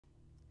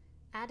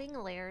Adding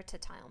a layer to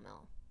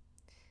TileMill.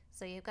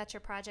 So you've got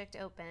your project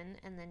open,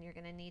 and then you're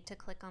going to need to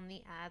click on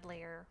the Add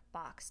Layer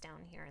box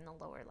down here in the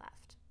lower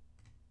left.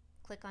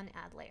 Click on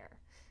Add Layer.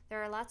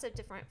 There are lots of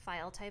different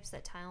file types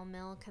that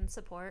TileMill can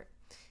support,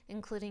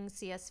 including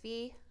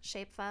CSV,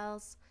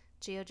 shapefiles,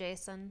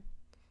 GeoJSON,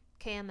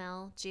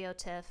 KML,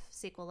 GeoTIFF,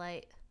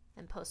 SQLite,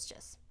 and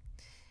PostGIS.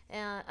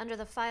 Under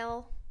the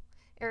File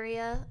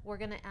area, we're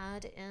going to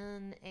add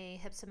in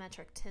a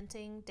hypsometric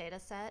tinting data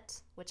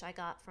set, which I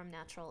got from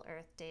Natural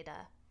Earth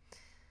Data.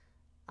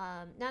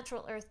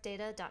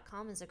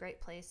 NaturalEarthData.com is a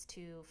great place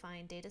to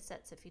find data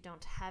sets if you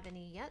don't have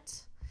any yet.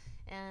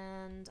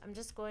 And I'm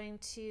just going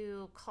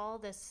to call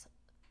this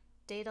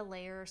data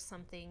layer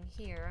something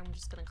here. I'm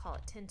just going to call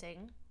it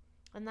tinting.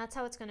 And that's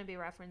how it's going to be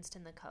referenced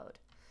in the code.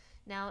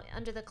 Now,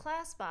 under the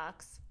class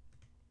box,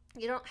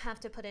 you don't have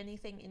to put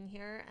anything in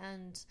here,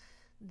 and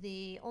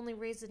the only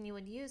reason you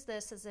would use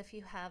this is if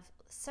you have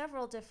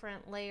several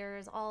different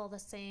layers, all the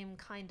same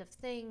kind of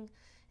thing,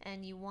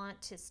 and you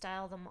want to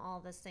style them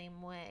all the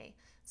same way.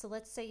 So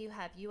let's say you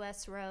have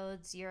US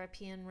roads,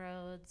 European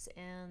roads,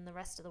 and the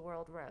rest of the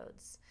world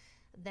roads.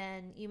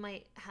 Then you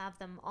might have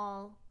them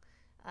all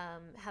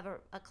have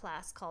a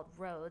class called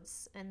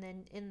roads, and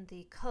then in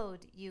the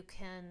code you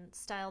can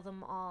style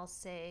them all,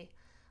 say,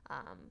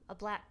 a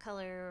black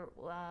color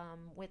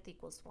width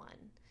equals 1,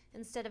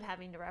 instead of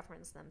having to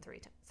reference them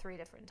three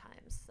different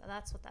times. So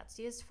that's what that's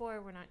used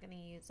for. We're not going to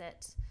use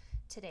it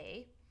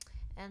today.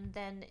 And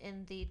then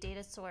in the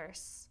data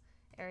source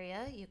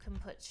area, you can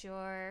put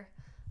your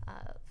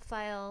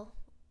file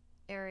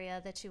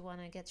area that you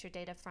want to get your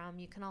data from.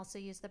 You can also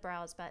use the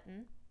browse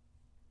button.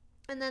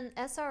 And then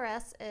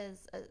SRS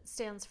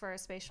stands for a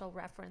spatial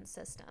reference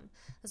system.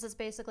 This is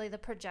basically the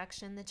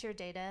projection that your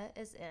data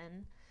is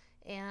in.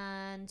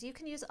 And you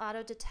can use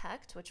auto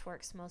detect, which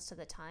works most of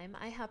the time.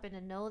 I happen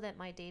to know that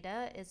my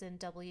data is in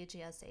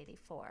WGS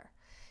 84.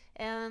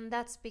 And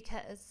that's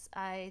because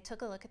I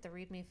took a look at the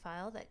README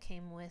file that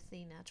came with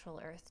the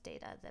Natural Earth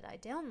data that I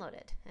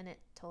downloaded, and it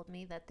told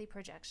me that the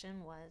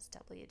projection was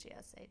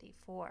WGS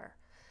 84.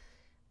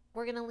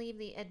 We're going to leave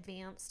the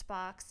advanced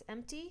box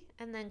empty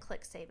and then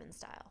click Save and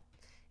Style.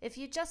 If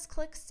you just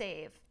click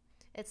Save,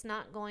 it's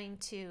not going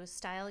to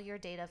style your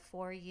data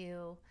for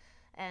you,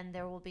 and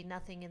there will be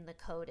nothing in the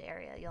code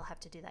area. You'll have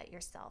to do that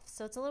yourself.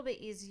 So it's a little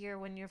bit easier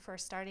when you're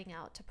first starting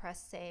out to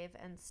press Save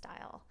and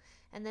Style.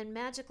 And then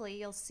magically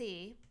you'll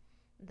see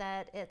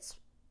that it's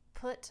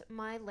put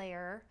my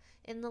layer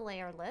in the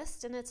layer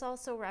list, and it's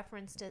also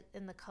referenced it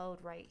in the code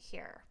right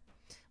here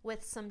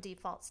with some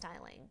default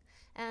styling.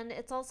 And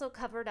it's also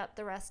covered up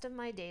the rest of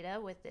my data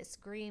with this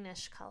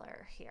greenish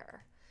color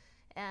here.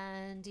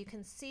 And you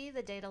can see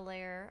the data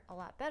layer a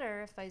lot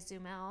better if I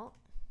zoom out.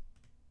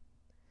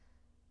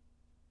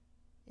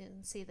 You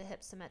can see the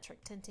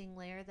hypsometric tinting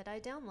layer that I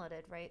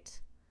downloaded right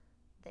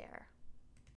there.